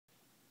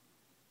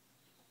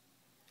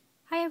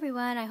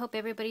everyone, I hope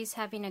everybody's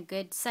having a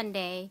good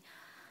Sunday.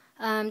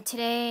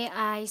 Today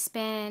I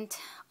spent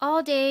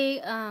all day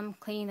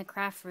cleaning the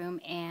craft room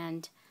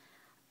and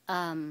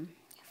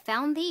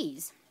found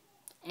these.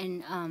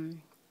 And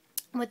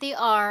what they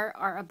are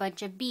a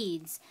bunch of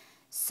beads.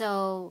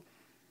 So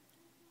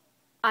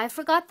I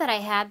forgot that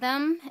I had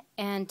them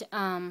and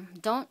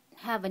don't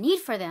have a need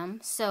for them.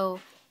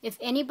 So if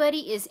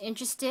anybody is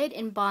interested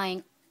in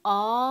buying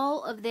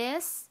all of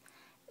this,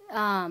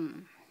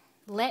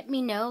 let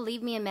me know,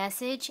 leave me a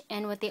message.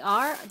 And what they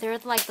are, they're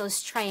like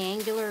those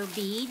triangular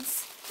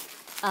beads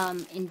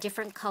in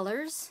different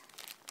colors.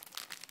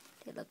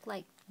 They look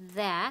like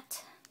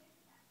that.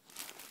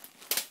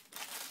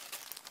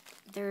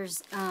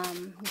 There's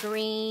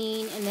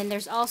green, and then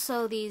there's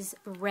also these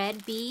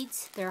red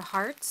beads. They're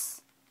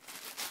hearts.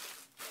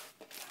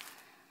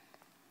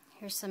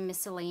 Here's some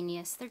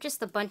miscellaneous. They're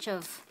just a bunch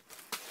of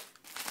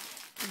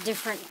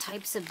different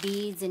types of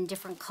beads in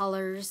different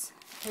colors.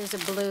 Here's a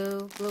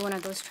blue one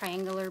of those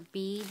triangular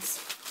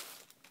beads.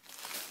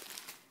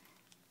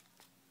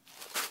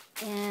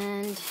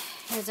 And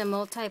here's a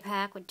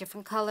multi-pack with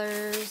different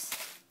colors.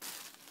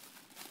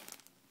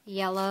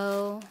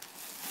 Yellow.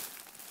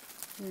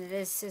 And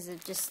this is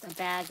just a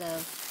bag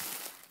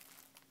of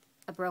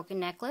a broken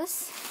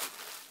necklace.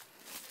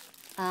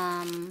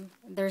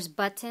 There's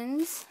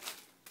buttons.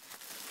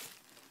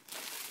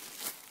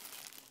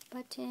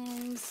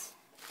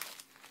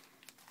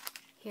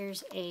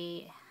 Here's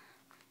a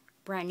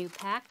brand new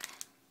pack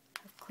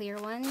of clear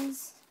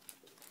ones.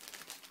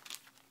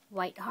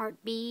 White heart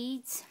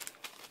beads.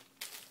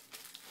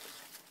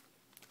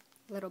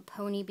 Little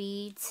pony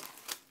beads.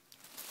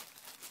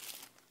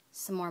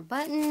 Some more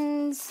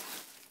buttons.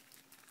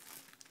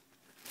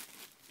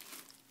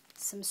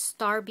 Some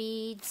star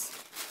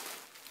beads.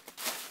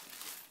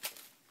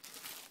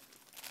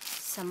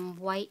 Some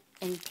white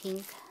and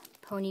pink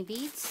pony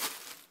beads.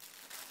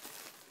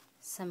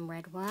 Some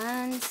red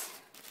ones.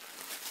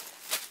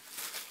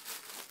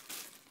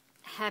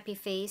 Happy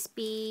face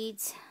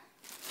beads.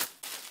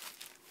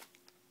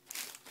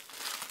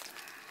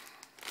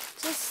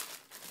 Just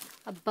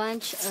a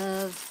bunch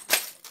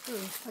of,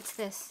 ooh, what's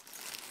this?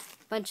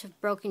 Bunch of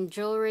broken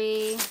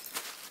jewelry.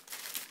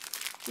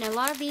 Now a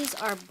lot of these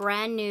are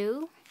brand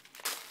new.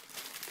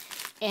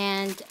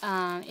 And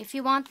if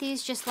you want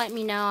these, just let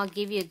me know. I'll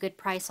give you a good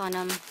price on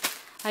them.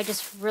 I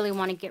just really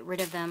want to get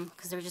rid of them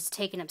because they're just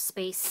taking up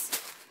space.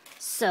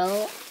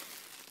 So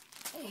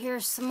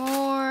here's some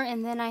more,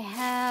 and then I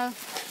have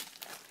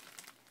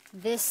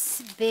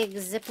this big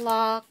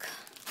Ziploc,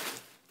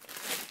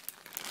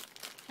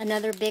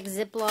 another big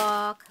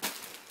Ziploc,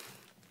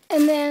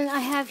 and then I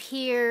have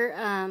here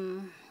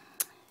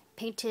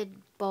painted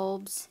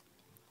bulbs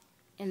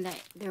in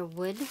they're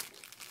wood.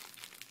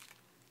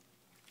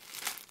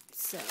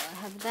 So I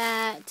have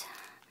that,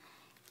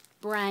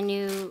 brand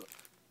new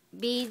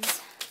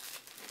beads.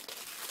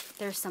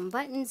 There's some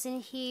buttons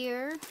in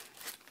here.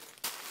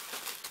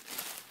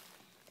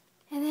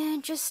 And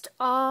then just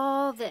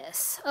all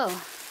this.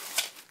 Oh,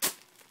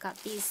 got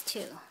these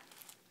too.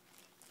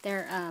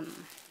 They're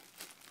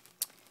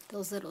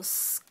those little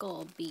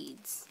skull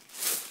beads.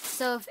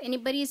 So if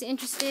anybody's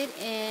interested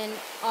in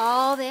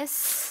all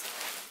this,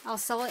 I'll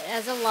sell it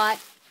as a lot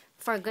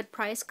for a good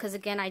price, because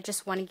again, I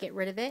just want to get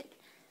rid of it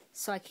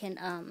so I can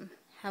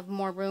have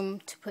more room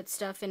to put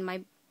stuff in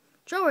my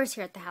drawers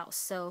here at the house.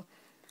 So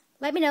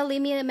let me know,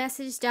 leave me a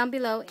message down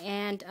below,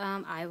 and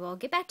I will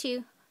get back to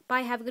you.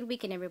 Bye, have a good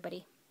weekend,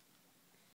 everybody.